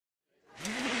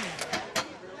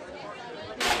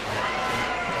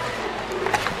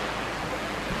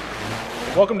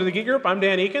Welcome to the Geek Group. I'm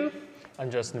Dan Eakin.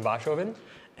 I'm Justin Boshoven.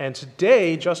 And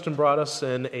today, Justin brought us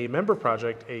in a member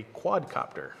project, a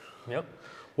Quadcopter. Yep.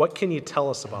 What can you tell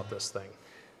us about this thing?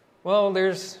 Well,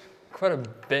 there's quite a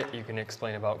bit you can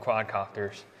explain about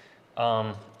quadcopters.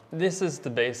 This is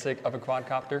the basic of a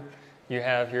quadcopter. You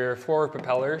have your four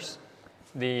propellers.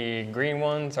 The green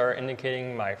ones are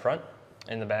indicating my front,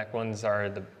 and the back ones are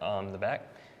the back.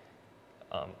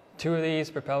 Two of these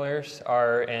propellers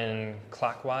are in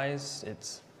clockwise.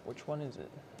 Which one is it?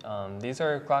 These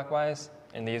are clockwise,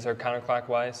 and these are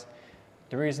counterclockwise.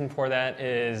 The reason for that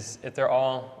is if they're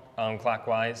all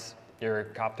clockwise, your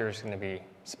copter is going to be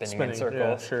spinning in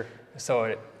circles. Yeah, sure. So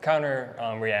it counter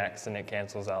reacts and it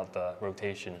cancels out the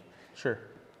rotation. Sure.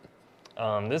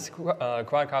 This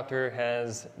quadcopter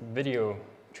has video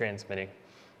transmitting,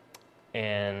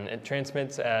 and it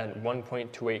transmits at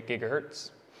 1.28 gigahertz.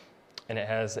 And it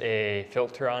has a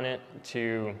filter on it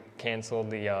to cancel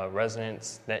the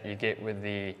resonance that you get with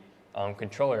the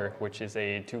controller, which is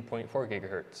a 2.4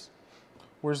 gigahertz.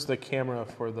 Where's the camera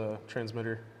for the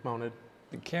transmitter mounted?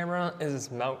 The camera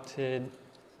is mounted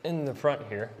in the front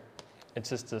here. It's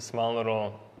just a small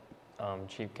little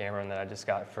cheap camera that I just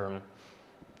got from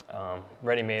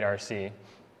Ready Made RC.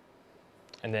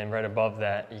 And then right above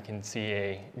that, you can see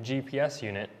a GPS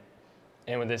unit.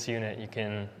 And with this unit, you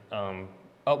can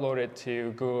upload it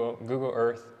to Google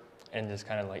Earth and just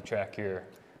kind of like track your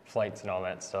flights and all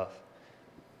that stuff.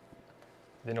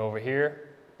 Then over here,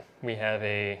 we have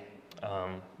the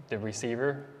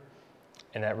receiver,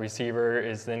 and that receiver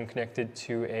is then connected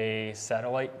to a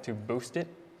satellite to boost it,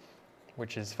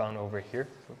 which is found over here.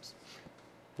 Oops.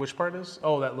 Which part is?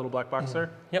 Oh, that little black box there?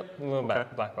 Yep, a little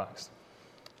black box.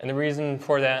 And the reason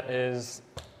for that is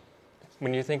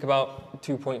when you think about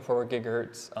 2.4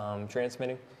 gigahertz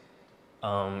transmitting,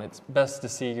 it's best to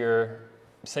see your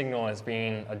signal as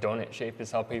being a donut shape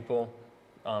is how people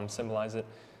symbolize it.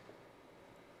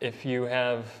 If you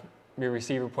have your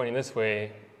receiver pointing this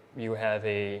way, you have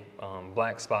a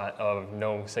black spot of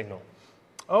no signal.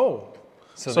 Oh,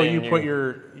 so you put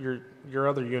your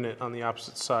other unit on the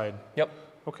opposite side. Yep.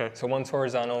 Okay. So one's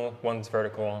horizontal, one's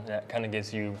vertical, and that kind of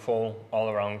gives you full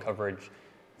all-around coverage,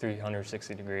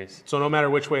 360 degrees. So no matter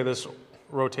which way this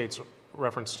rotates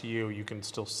reference to you, you can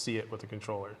still see it with the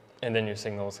controller. And then your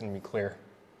signal is going to be clear.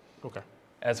 Okay.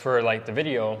 As for like the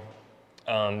video,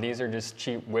 these are just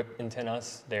cheap whip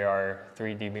antennas. They are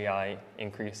 3 dBi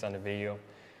increase on the video.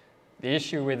 The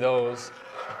issue with those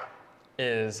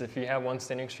is if you have one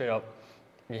standing straight up,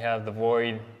 you have the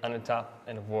void on the top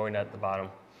and a void at the bottom.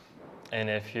 And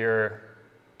if you're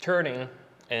turning,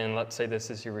 and let's say this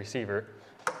is your receiver,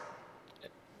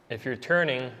 if you're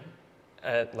turning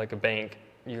at like a bank,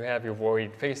 you have your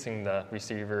void facing the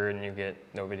receiver and you get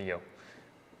no video.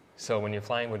 So when you're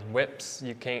flying with whips,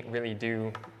 you can't really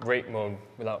do rate mode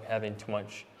without having too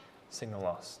much signal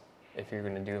loss if you're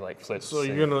going to do like flips. So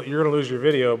you're gonna lose your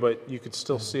video, but you could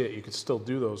still see it. You could still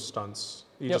do those stunts.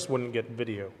 You just wouldn't get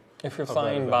video. If you're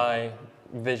flying by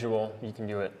visual, you can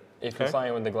do it. If you're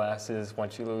flying with the glasses,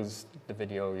 once you lose the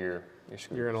video, you're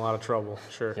screwed. You're in a lot of trouble,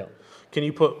 sure. Yep. Can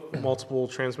you put multiple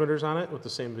transmitters on it with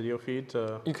the same video feed?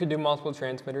 You could do multiple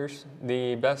transmitters.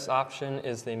 The best option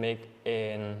is they make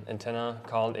an antenna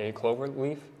called a clover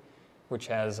leaf, which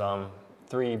has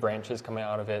 3 branches coming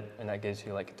out of it, and that gives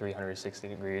you like 360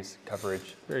 degrees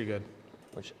coverage. Very good.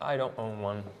 Which I don't own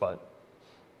one, but.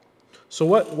 So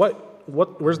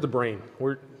where's the brain?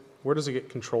 Where does it get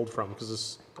controlled from? Because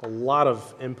there's a lot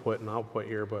of input and output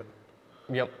here, but.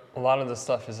 Yep, a lot of the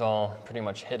stuff is all pretty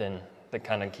much hidden that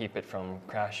kind of keep it from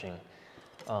crashing.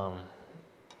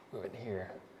 Move it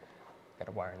here. Got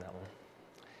a wire in that one.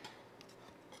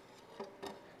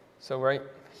 So right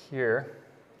here,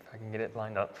 if I can get it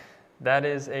lined up, that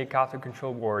is a copter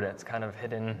control board that's kind of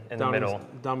hidden in the middle.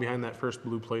 Down behind that first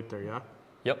blue plate there, yeah?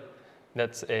 Yep,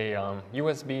 that's a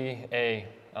USB-A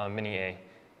mini A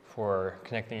for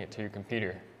connecting it to your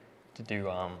computer to do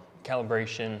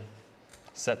calibration,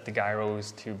 set the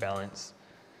gyros to balance.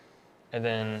 And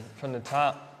then from the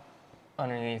top,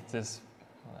 underneath this,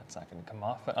 well, that's not going to come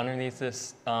off, but underneath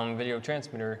this video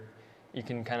transmitter, you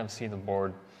can kind of see the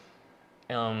board.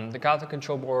 The copter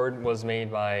control board was made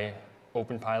by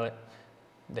OpenPilot.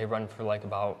 They run for like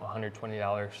about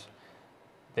 $120.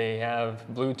 They have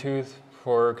Bluetooth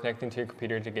for connecting to your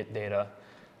computer to get data.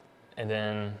 And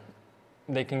then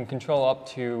they can control up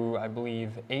to, I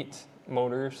believe, 8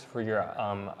 motors for your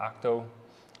octo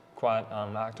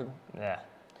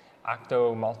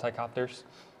multicopters,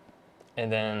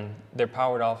 and then they're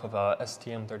powered off of a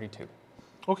STM32.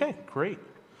 Okay, great.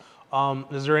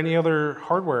 Is there any other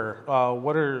hardware?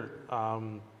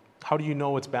 How do you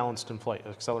know it's balanced in flight?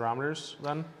 Accelerometers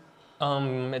then?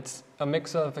 It's a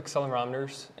mix of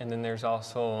accelerometers, and then there's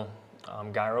also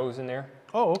gyros in there.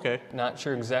 Oh, okay. Not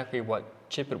sure exactly what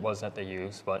chip it was that they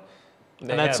used, but And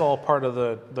that's all part of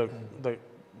the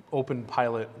open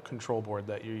pilot control board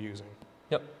that you're using.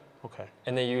 Yep. Okay.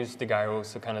 And they use the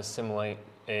gyros to kind of simulate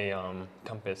a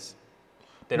compass.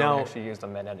 They don't actually use the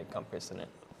magnetic compass in it.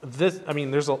 There's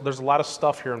a lot of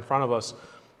stuff here in front of us.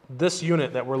 This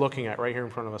unit that we're looking at right here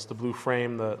in front of us, the blue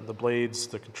frame, the blades,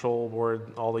 the control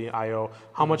board, all the I/O,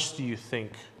 how much do you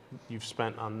think you've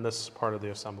spent on this part of the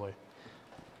assembly?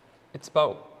 It's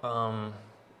about $200,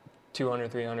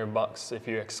 $300 if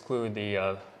you exclude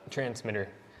the transmitter,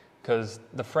 because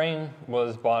the frame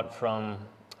was bought from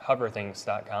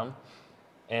hoverthings.com,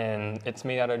 and it's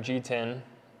made out of G10.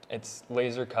 It's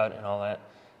laser cut and all that,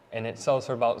 and it sells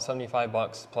for about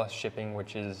 $75 plus shipping,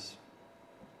 which is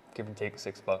give and take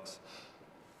 $6.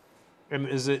 And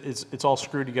it's all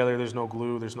screwed together? There's no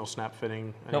glue, there's no snap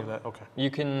fitting, any Nope. of that?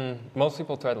 Okay. Most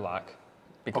people thread lock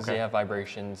because Okay. they have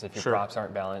vibrations. If your Sure. props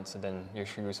aren't balanced, and then your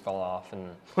screws fall off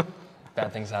and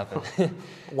bad things happen.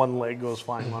 One leg goes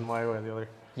flying one way or the other?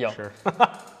 Yep. Sure.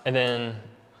 And then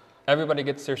everybody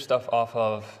gets their stuff off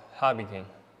of Hobby King.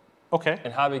 Okay.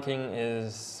 And Hobby King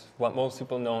is what most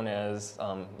people know as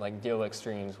like Deal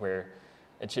Extremes, where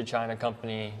it's your China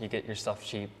company, you get your stuff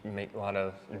cheap, you make a lot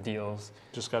of deals.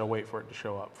 Just got to wait for it to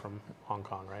show up from Hong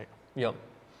Kong, right? Yep.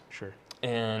 Sure.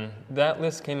 And that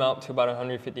list came out to about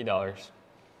 $150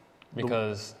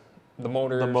 because the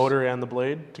motors... The motor and the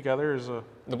blade together is a...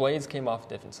 The blades came off a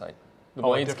different site. The Oh, a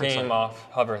blades different came site. off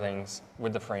Hover Things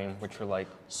with the frame, which were like...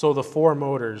 So the 4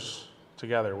 motors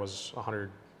together was $100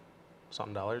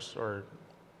 something, or...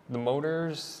 The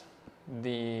motors,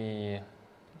 the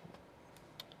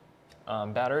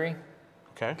battery,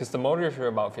 Okay. because the motors were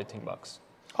about $15.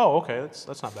 Oh, okay.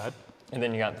 That's not bad. And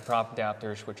then you got the prop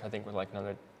adapters, which I think were like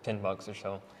another $10 or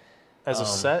so As a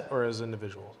set or as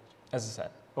individual? as a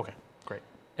set. Okay, great.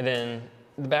 And then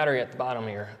the battery at the bottom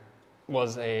here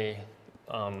was a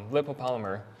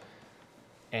lipopolymer,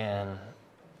 and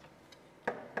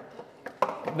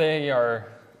they are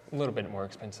a little bit more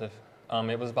expensive.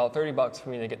 It was about $30 for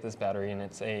me to get this battery, and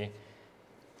it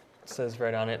says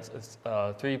right on it, it's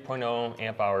a 3.0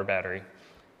 amp hour battery.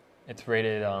 It's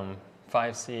rated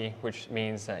 5C, which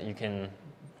means that you can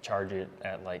charge it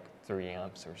at like 3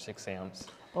 amps or 6 amps.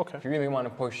 Okay. If you really want to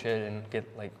push it and get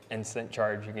like instant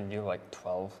charge, you can do like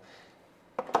 12.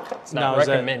 It's Now, not is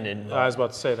that- recommended. I was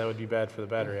about to say that would be bad for the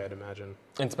battery, I'd imagine.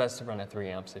 It's best to run at 3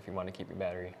 amps if you want to keep your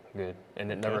battery good.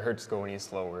 And it never hurts to go any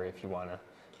slower if you want to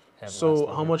have it So last how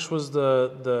longer. much was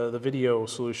the video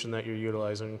solution that you're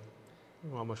utilizing?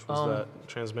 How much was that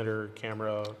transmitter,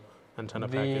 camera, antenna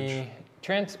The package?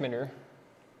 transmitter,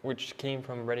 which came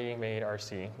from Ready Made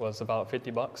RC, was about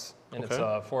 $50, and it's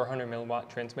Okay. a 400 milliwatt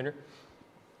transmitter.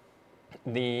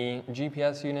 The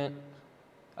GPS unit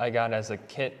I got as a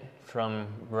kit from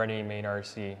Ready Made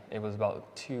RC. It was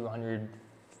about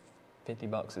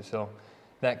 $250 or so.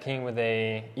 That came with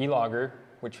a e-logger,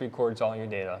 which records all your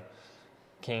data.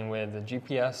 Came with the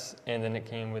GPS, and then it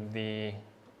came with the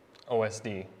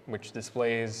OSD, which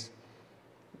displays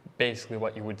basically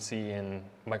what you would see in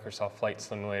Microsoft Flight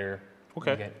Simulator.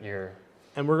 Okay. You get your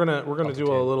And we're gonna do a altitude.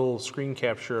 little screen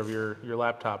capture of your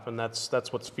laptop, and that's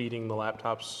what's feeding the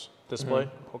laptop's display.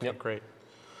 Okay, Yep. great.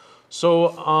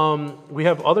 So we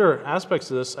have other aspects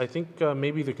of this. I think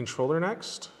maybe the controller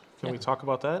next. Can we talk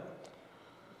about that?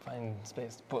 find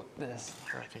space to put this.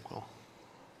 Here, I think we'll.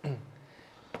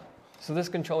 So this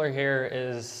controller here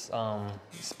is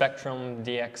Spectrum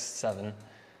DX7.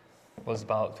 Was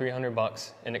about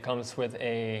 $300, and it comes with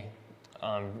a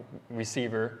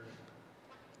receiver,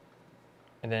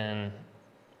 and then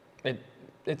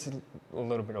it's a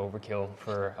little bit overkill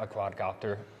for a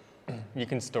quadcopter. You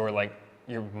can store like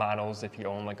your models if you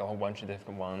own like a whole bunch of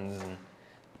different ones, and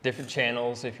different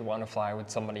channels if you want to fly with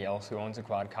somebody else who owns a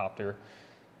quadcopter.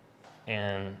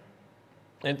 And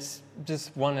it's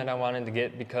just one that I wanted to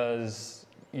get because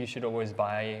you should always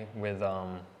buy with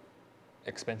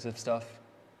expensive stuff,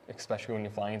 especially when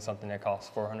you're flying something that costs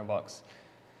 $400.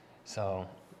 So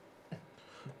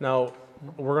Now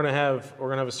we're gonna have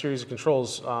a series of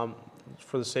controls.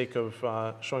 For the sake of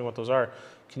showing what those are,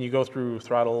 can you go through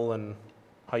throttle and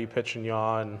how you pitch and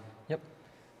yaw and? Yep.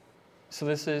 So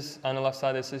this is, on the left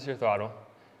side, this is your throttle.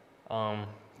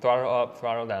 Throttle up,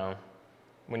 throttle down.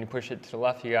 When you push it to the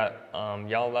left, you got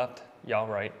yaw left, yaw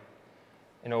right.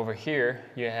 And over here,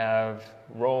 you have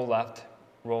roll left,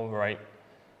 roll right,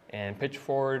 and pitch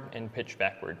forward and pitch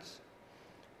backwards.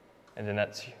 And then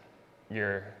that's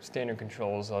your standard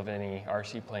controls of any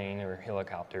RC plane or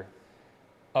helicopter.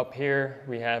 Up here,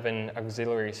 we have an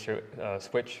auxiliary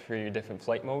switch for your different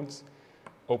flight modes.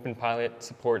 OpenPilot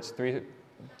supports three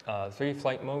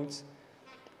flight modes.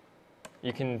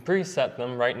 You can preset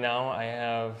them. Right now, I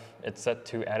have it set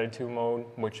to attitude mode,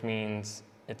 which means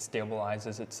it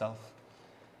stabilizes itself.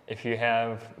 If you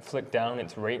have flick down,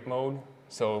 it's rate mode.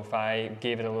 So if I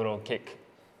gave it a little kick,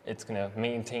 it's going to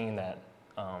maintain that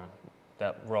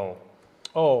roll.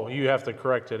 Oh, you have to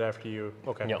correct it after you,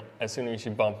 okay. Yep. As soon as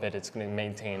you bump it, it's going to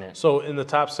maintain it. So in the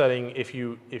top setting, if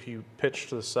you pitch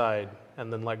to the side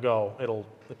and then let go, it'll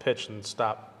pitch and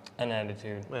stop. An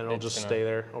attitude. And it'll just stay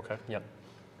there, okay. Yep.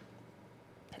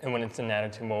 And when it's in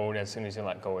attitude mode, as soon as you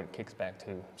let go, it kicks back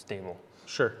to stable.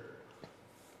 Sure.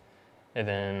 And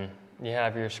then you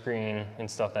have your screen and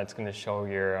stuff that's going to show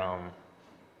your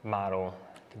model.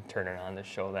 You can turn it on to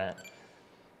show that.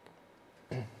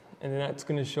 And then that's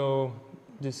going to show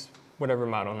just whatever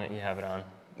model that you have it on.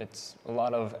 It's a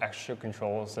lot of extra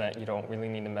controls that you don't really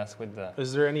need to mess with.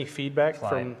 Is there any feedback Fly.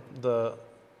 from the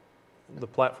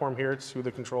platform here to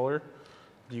the controller?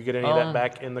 Do you get any of that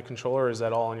back in the controller, or is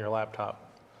that all on your laptop?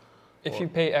 If you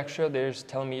pay extra, there's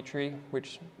telemetry,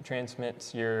 which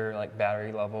transmits your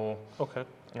battery level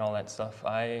and all that stuff.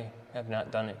 I have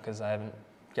not done it because I haven't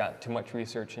got too much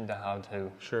research into how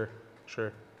to Sure.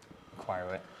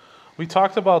 acquire it. We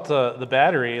talked about the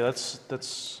battery.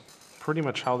 That's pretty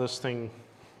much how this thing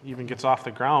even gets off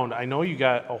the ground. I know you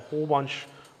got a whole bunch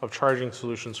of charging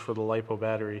solutions for the LiPo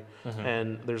battery,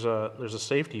 and there's a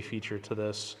safety feature to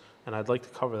this, and I'd like to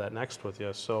cover that next with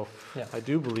you. So Yeah. I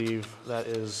do believe that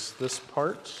is this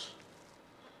part,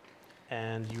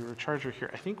 and your charger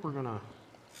here. I think we're gonna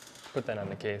Put that on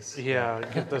the case.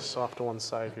 get this off to one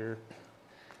side here.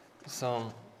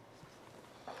 So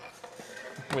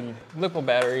with LiPo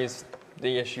batteries,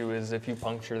 the issue is if you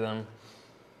puncture them,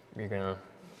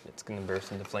 it's gonna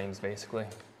burst into flames basically.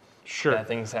 Sure. Bad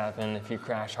things happen. If you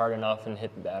crash hard enough and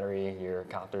hit the battery, your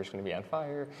copter's gonna be on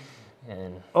fire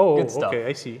and good stuff. Okay,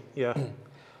 I see. Yeah.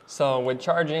 So with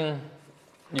charging,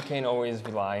 you can't always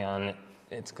rely on it.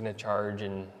 It's gonna charge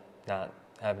and not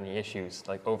have any issues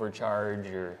like overcharge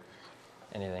or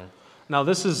anything. Now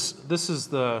this is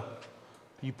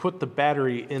you put the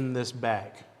battery in this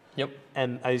bag. Yep.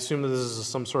 And I assume that this is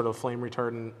some sort of flame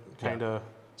retardant kind of,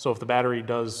 so if the battery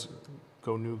does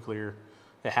go nuclear,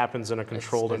 it happens in a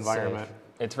controlled It's environment. safe.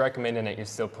 It's recommended that you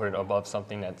still put it above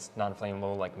something that's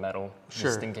non-flammable like metal,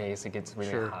 just in case it gets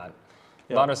really hot.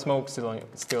 Yeah. A lot of smoke still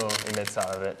emits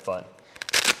out of it, but.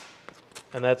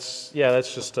 And that's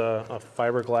just a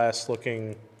fiberglass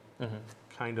looking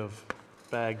kind of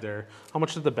bag there. How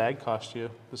much did the bag cost you,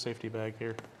 the safety bag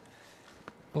here?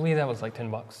 I believe that was like $10.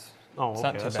 Oh, It's okay,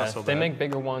 not too that's bad. not so They bad. make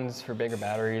bigger ones for bigger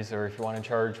batteries, or if you want to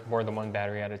charge more than one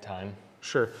battery at a time.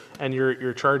 Sure. And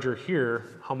your charger here,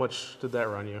 how much did that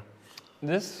run you?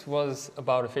 This was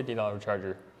about a $50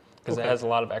 charger because it has a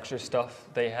lot of extra stuff.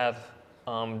 They have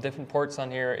different ports on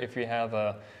here if you have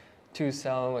a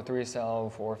 2-cell, a 3-cell,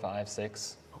 4, 5,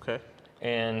 6. Okay.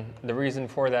 And the reason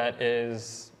for that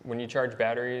is when you charge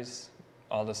batteries,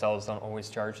 all the cells don't always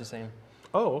charge the same.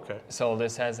 Oh, okay. So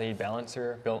this has a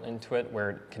balancer built into it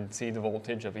where it can see the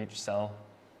voltage of each cell.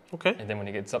 Okay. And then when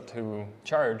it gets up to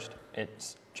charged,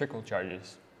 it's trickle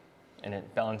charges. And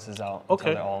it balances out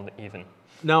until they're all even.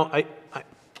 Now,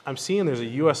 I'm seeing there's a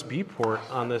USB port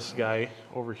on this guy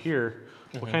over here.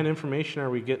 What kind of information are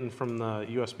we getting from the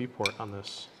USB port on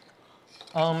this?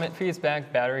 It feeds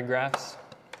back battery graphs,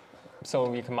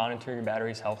 so you can monitor your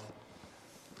battery's health.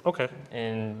 Okay.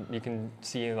 And you can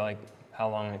see how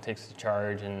long it takes to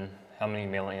charge and how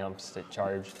many milliamps it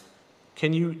charged.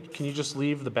 Can you just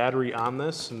leave the battery on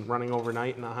this and running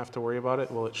overnight and not have to worry about it?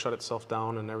 Will it shut itself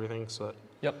down and everything so that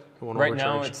Yep. it won't Right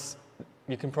overcharge? now,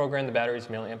 you can program the battery's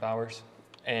milliamp hours,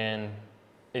 and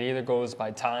it either goes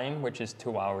by time, which is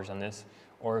 2 hours on this,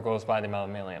 or it goes by the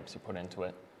amount of milliamps you put into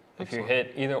it. If you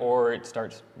hit either or, it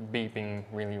starts beeping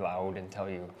really loud until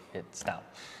you hit stop.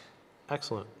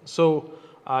 Excellent. So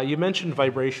you mentioned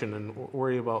vibration and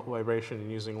worry about vibration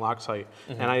and using Loctite.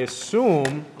 And I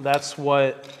assume that's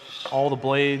what all the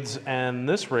blades and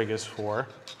this rig is for.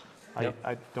 Yep.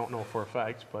 I don't know for a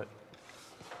fact, but.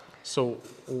 So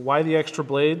why the extra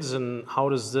blades and how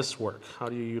does this work? How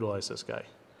do you utilize this guy?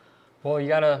 Well, you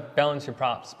gotta balance your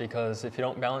props because if you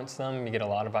don't balance them, you get a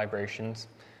lot of vibrations.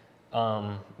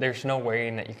 There's no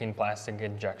way that you can plastic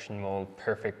injection mold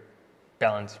perfect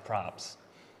balanced props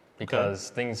because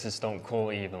things just don't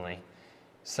cool evenly.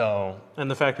 So.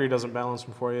 And the factory doesn't balance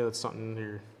them for you? That's something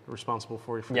you're responsible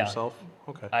for yourself?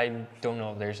 Okay. I don't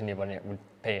know if there's anybody that would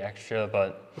pay extra,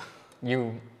 but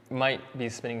you might be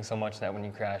spinning so much that when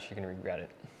you crash, you're gonna regret it.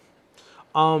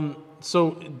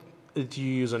 So Do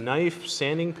you use a knife,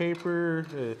 sanding paper?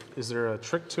 Is there a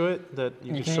trick to it that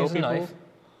you can show use people?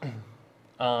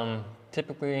 a knife.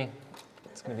 Typically,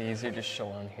 it's going to be easier to show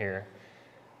on here.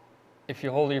 If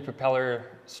you hold your propeller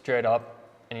straight up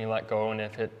and you let go, and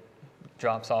if it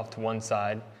drops off to one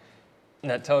side,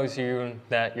 that tells you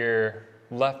that your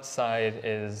left side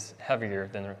is heavier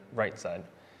than the right side,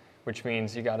 which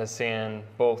means you got to sand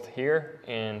both here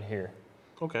and here.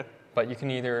 Okay. But you can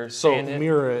either So sand it.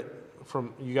 mirror it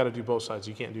from, you got to do both sides.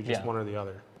 You can't do just Yeah. one or the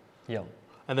other. Yeah.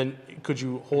 And then could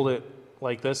you hold it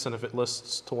like this, and if it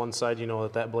lists to one side, you know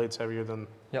that that blade's heavier than...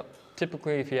 Yep.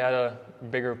 Typically, if you had a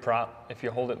bigger prop, if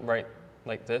you hold it right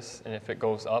like this, and if it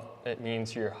goes up, it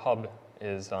means your hub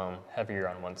is heavier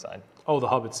on one side. Oh, the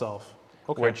hub itself.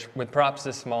 Okay. Which, with props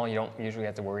this small, you don't usually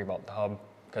have to worry about the hub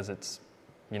because it's,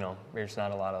 there's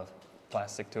not a lot of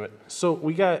plastic to it. So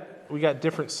we got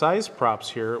different size props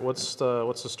here. What's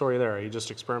the story there? Are you just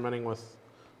experimenting with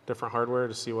different hardware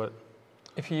to see what?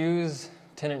 If you use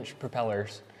 10-inch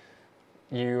propellers,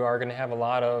 you are going to have a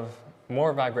lot of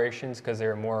more vibrations because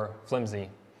they're more flimsy,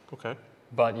 Okay.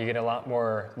 but you get a lot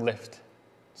more lift.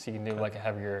 So you can do like a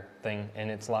heavier thing, and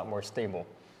it's a lot more stable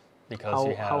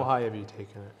because How high have you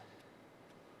taken it?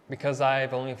 Because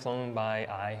I've only flown by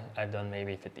eye, I've done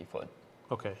maybe 50 foot.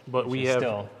 Okay, but Which is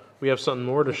we have something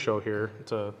more to show here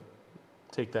to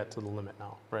take that to the limit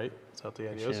now, right? Is that the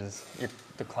idea? Which is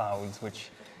the clouds, which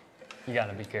you got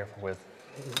to be careful with.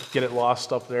 Get it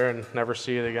lost up there and never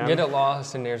see it again. Get it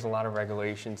lost, and there's a lot of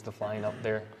regulations to flying up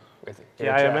there with air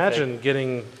Yeah, I traffic.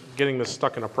 imagine getting this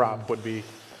stuck in a prop would be,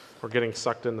 or getting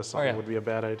sucked into something yeah. would be a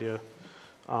bad idea.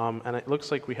 And it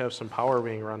looks like we have some power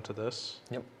being run to this.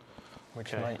 Yep.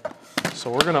 Which Okay. might. So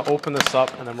we're gonna open this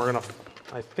up, and then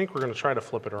I think we're gonna try to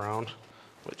flip it around,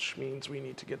 which means we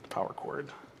need to get the power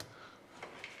cord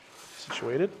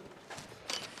situated.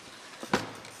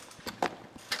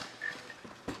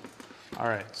 All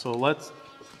right, so let's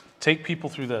take people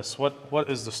through this. What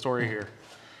is the story here?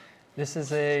 This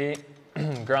is a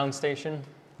ground station,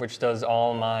 which does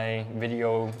all my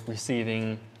video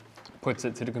receiving, puts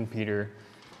it to the computer.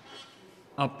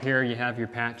 Up here you have your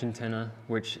patch antenna,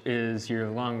 which is your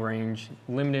long range,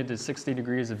 limited to 60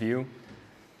 degrees of view.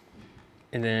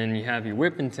 And then you have your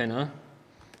whip antenna,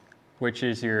 which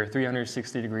is your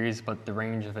 360 degrees, but the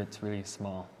range of it's really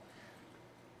small.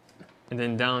 And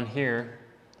then down here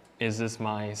is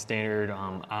my standard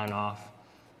on-off.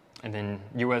 And then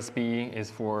USB is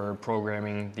for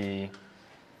programming the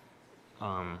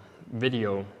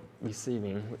video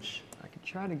receiving, which I could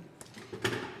try to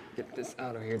get this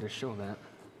out of here to show that.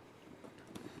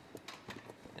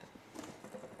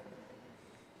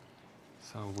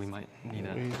 So we might need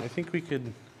a... I think we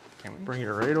could Can we? bring it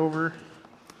right over,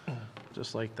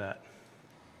 just like that.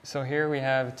 So here we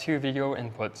have two video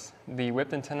inputs, the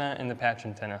whip antenna and the patch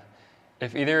antenna.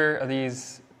 If either of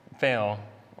these fail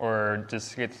or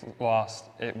just gets lost,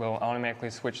 it will automatically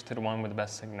switch to the one with the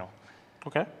best signal.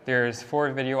 Okay. There's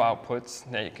 4 video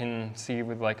outputs that you can see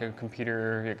with like a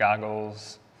computer, your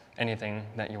goggles, anything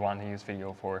that you want to use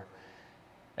video for.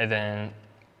 And then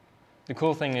the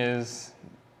cool thing is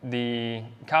the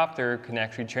copter can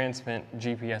actually transmit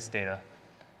GPS data.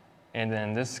 And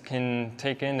then this can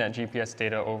take in that GPS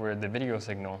data over the video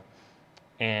signal.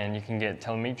 And you can get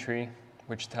telemetry,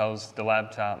 which tells the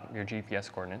laptop your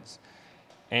GPS coordinates.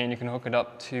 And you can hook it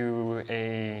up to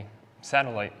a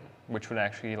satellite, which would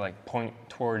actually like point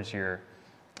towards your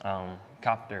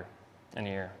copter in the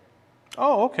air.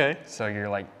 Oh, okay. So your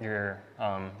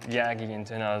Yagi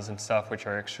antennas and stuff, which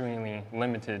are extremely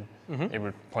limited, it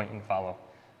would point and follow.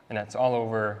 And that's all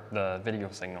over the video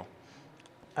signal.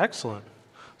 Excellent.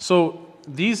 So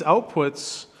these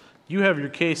outputs, you have your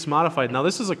case modified. Now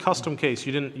this is a custom case.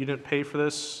 You didn't pay for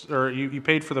this, or you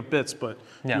paid for the bits, but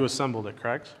Yeah. you assembled it,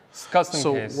 correct? It's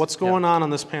custom case. So what's going on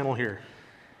this panel here?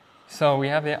 So we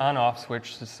have the on-off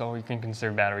switch so you can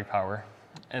conserve battery power.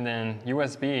 And then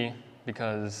USB,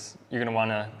 because you're going to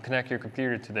want to connect your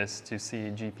computer to this to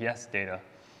see GPS data.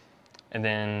 And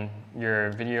then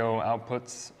your video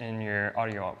outputs and your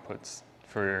audio outputs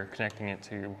for connecting it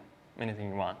to anything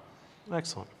you want.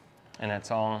 Excellent. And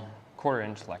that's all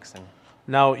 1/4-inch Lexan.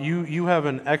 Now you have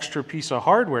an extra piece of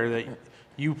hardware that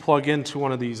you plug into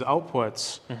one of these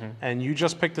outputs, and you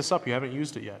just picked this up. You haven't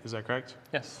used it yet. Is that correct?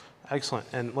 Yes. Excellent.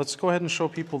 And let's go ahead and show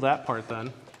people that part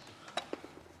then.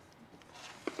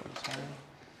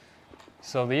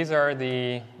 So these are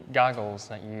the goggles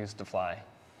that you use to fly.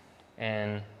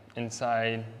 And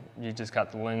inside, you just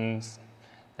got the lens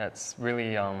that's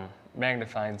really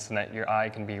magnified so that your eye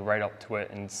can be right up to it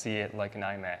and see it like an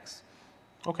IMAX.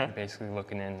 Okay. You're basically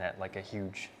looking in at like a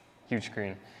huge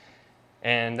screen.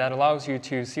 And that allows you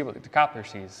to see what the copter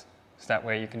sees. So that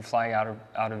way you can fly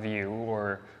out of view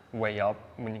or way up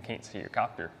when you can't see your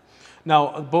copter.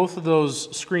 Now, both of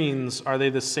those screens, are they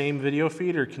the same video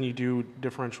feed, or can you do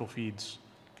differential feeds?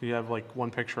 Can you have like one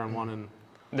picture on one and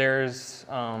There's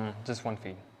just one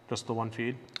feed. just the one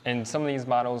feed? And some of these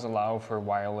models allow for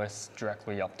wireless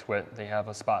directly up to it. They have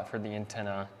a spot for the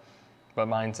antenna, but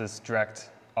mine's just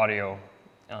direct audio,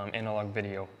 analog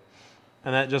video.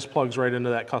 And that just plugs right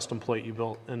into that custom plate you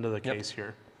built into the case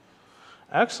here.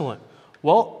 Excellent.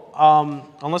 Well,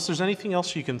 unless there's anything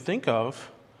else you can think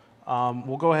of,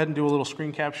 we'll go ahead and do a little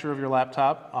screen capture of your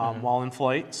laptop while in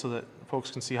flight so that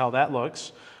folks can see how that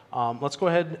looks. Let's go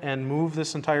ahead and move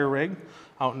this entire rig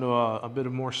out into a bit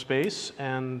of more space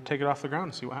and take it off the ground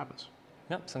and see what happens.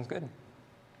 Yep, sounds good.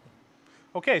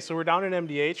 Okay, so we're down in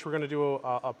MDH. We're going to do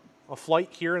a flight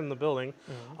here in the building.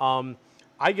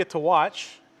 I get to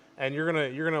watch, and you're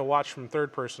gonna watch from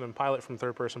third person and pilot from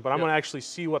third person. But I'm gonna actually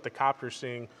see what the copter's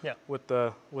seeing with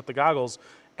the goggles,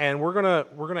 and we're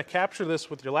gonna capture this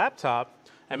with your laptop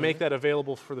and make that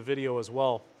available for the video as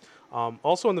well.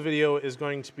 Also in the video is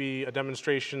going to be a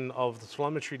demonstration of the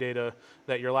telemetry data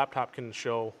that your laptop can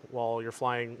show while you're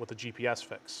flying with a GPS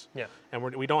fix. Yeah. And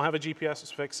we don't have a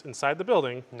GPS fix inside the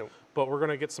building, Nope. but we're going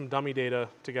to get some dummy data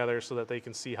together so that they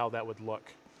can see how that would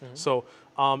look. So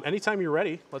anytime you're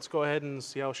ready, let's go ahead and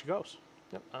see how she goes.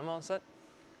 Yep, I'm all set.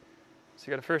 So you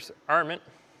got to first arm it,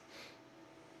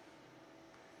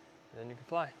 then you can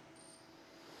fly.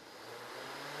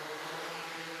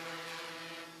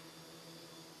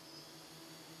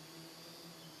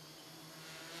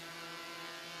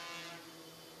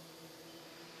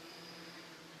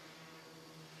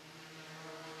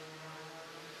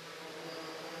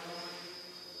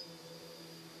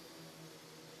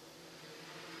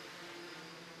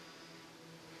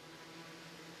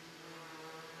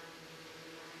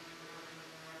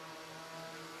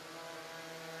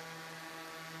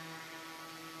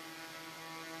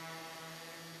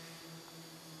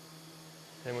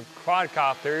 And with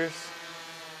quadcopters,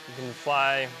 you can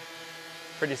fly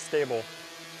pretty stable.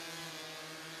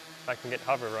 If I can get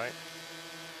hover right.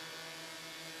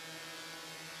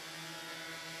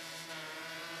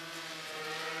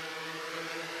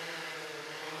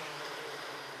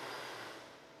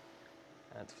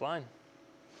 That's flying.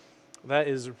 That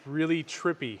is really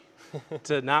trippy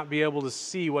to not be able to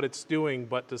see what it's doing,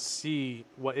 but to see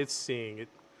what it's seeing.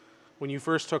 When you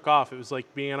first took off, it was like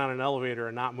being on an elevator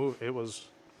and not move. It was.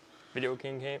 Video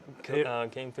came through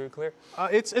clear?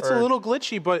 It's a little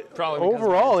glitchy, but Probably because of the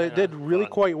overall it antenna. did really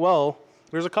quite well.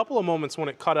 There's a couple of moments when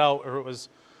it cut out or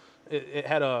it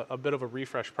had a bit of a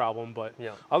refresh problem, but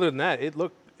other than that, it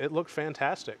looked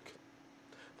fantastic.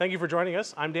 Thank you for joining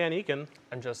us. I'm Dan Eakin.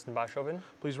 I'm Justin Boshoven.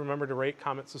 Please remember to rate,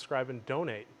 comment, subscribe, and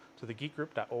donate to the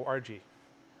geekgroup.org.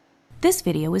 This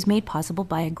video was made possible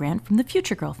by a grant from the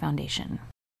Future Girl Foundation.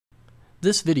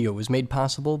 This video was made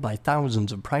possible by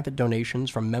thousands of private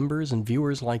donations from members and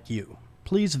viewers like you.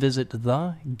 Please visit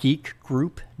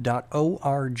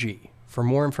thegeekgroup.org for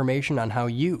more information on how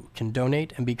you can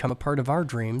donate and become a part of our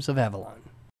dreams of Avalon.